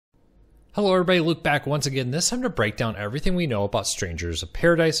Hello everybody, Luke back once again, this time to break down everything we know about Strangers of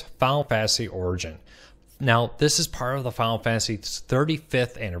Paradise Final Fantasy Origin. Now, this is part of the Final Fantasy's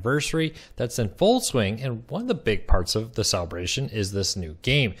 35th anniversary that's in full swing, and one of the big parts of the celebration is this new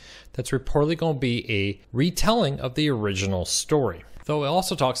game that's reportedly going to be a retelling of the original story. Though it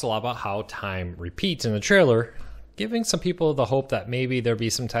also talks a lot about how time repeats in the trailer, giving some people the hope that maybe there'll be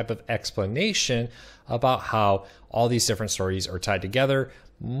some type of explanation about how all these different stories are tied together,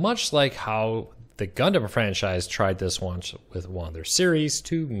 much like how the Gundam franchise tried this once with one of their series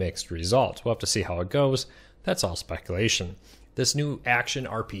to mixed results. We'll have to see how it goes. That's all speculation. This new action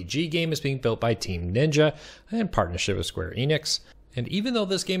RPG game is being built by Team Ninja in partnership with Square Enix. And even though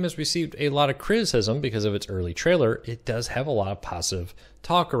this game has received a lot of criticism because of its early trailer, it does have a lot of positive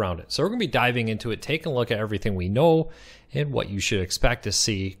talk around it. So we're going to be diving into it, taking a look at everything we know and what you should expect to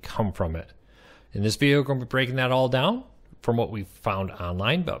see come from it. In this video, we're going to be breaking that all down from what we've found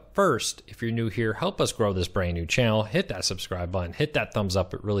online. But first, if you're new here, help us grow this brand new channel. Hit that subscribe button, hit that thumbs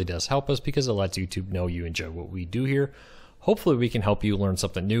up. It really does help us because it lets YouTube know you enjoy what we do here. Hopefully we can help you learn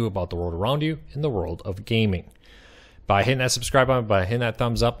something new about the world around you in the world of gaming. By hitting that subscribe button, by hitting that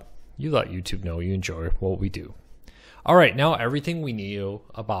thumbs up, you let YouTube know you enjoy what we do. All right, now everything we know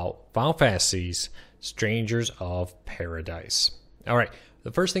about Final Fantasy's Strangers of Paradise. All right,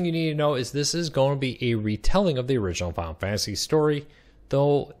 the first thing you need to know is this is going to be a retelling of the original Final Fantasy story,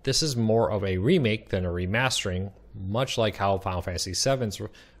 though this is more of a remake than a remastering, much like how Final Fantasy VII's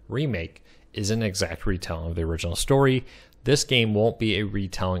remake is an exact retelling of the original story. This game won't be a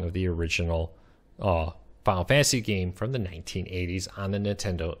retelling of the original Final Fantasy game from the 1980s on the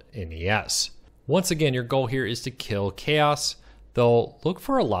Nintendo NES. Once again, your goal here is to kill Chaos, though look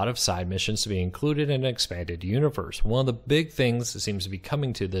for a lot of side missions to be included in an expanded universe. One of the big things that seems to be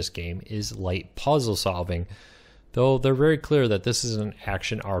coming to this game is light puzzle solving, though they're very clear that this is an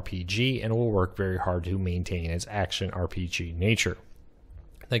action RPG and will work very hard to maintain its action RPG nature.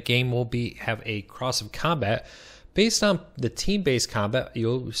 The game will have a cross of combat based on the team-based combat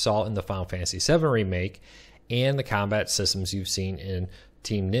you saw in the Final Fantasy VII remake and the combat systems you've seen in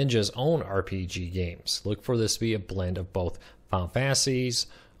Team Ninja's own RPG games. Look for this to be a blend of both Final Fantasy's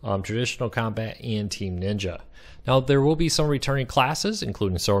traditional combat and Team Ninja. Now, there will be some returning classes,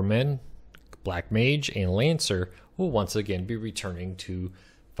 including Swordman, Black Mage, and Lancer, will once again be returning to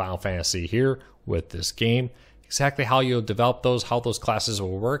Final Fantasy here with this game. Exactly how you'll develop those, how those classes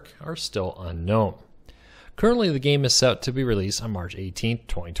will work, are still unknown. Currently, the game is set to be released on March 18th,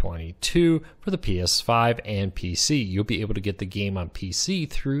 2022 for the PS5 and PC. You'll be able to get the game on PC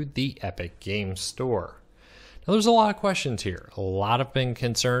through the Epic Games Store. Now, there's a lot of questions here. A lot of big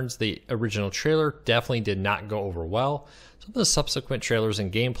concerns. The original trailer definitely did not go over well. Some of the subsequent trailers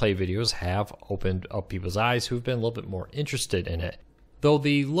and gameplay videos have opened up people's eyes who've been a little bit more interested in it. Though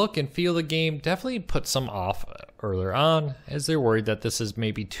the look and feel of the game definitely put some off earlier on, as they're worried that this is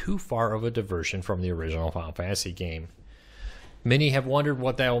maybe too far of a diversion from the original Final Fantasy game. Many have wondered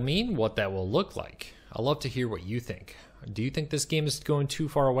what that will mean, what that will look like. I'd love to hear what you think. Do you think this game is going too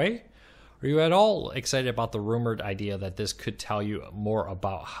far away? Are you at all excited about the rumored idea that this could tell you more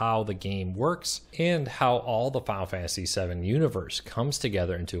about how the game works and how all the Final Fantasy VII universe comes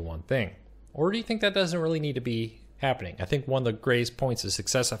together into one thing? Or do you think that doesn't really need to be happening? I think one of the greatest points of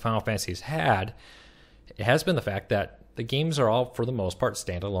success that Final Fantasy has been the fact that the games are all, for the most part,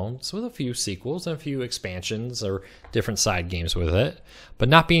 standalone, so with a few sequels and a few expansions or different side games with it. But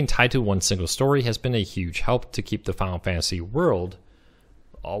not being tied to one single story has been a huge help to keep the Final Fantasy world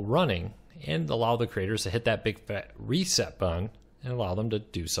all running and allow the creators to hit that big fat reset button and allow them to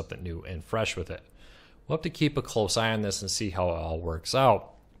do something new and fresh with it. We'll have to keep a close eye on this and see how it all works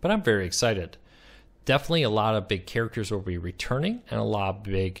out, but I'm very excited. Definitely a lot of big characters will be returning, and a lot of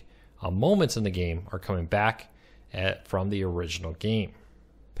big moments in the game are coming back from the original game.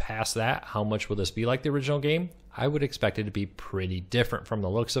 Past that, how much will this be like the original game? I would expect it to be pretty different from the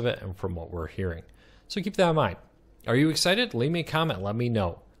looks of it and from what we're hearing. So keep that in mind. Are you excited? Leave me a comment, let me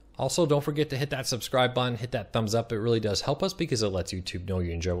know. Also, don't forget to hit that subscribe button, hit that thumbs up. It really does help us because it lets YouTube know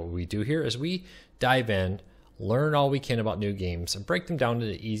you enjoy what we do here as we dive in, learn all we can about new games, and break them down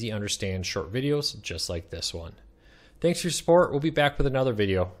into easy to understand short videos just like this one. Thanks for your support. We'll be back with another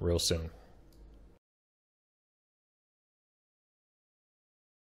video real soon.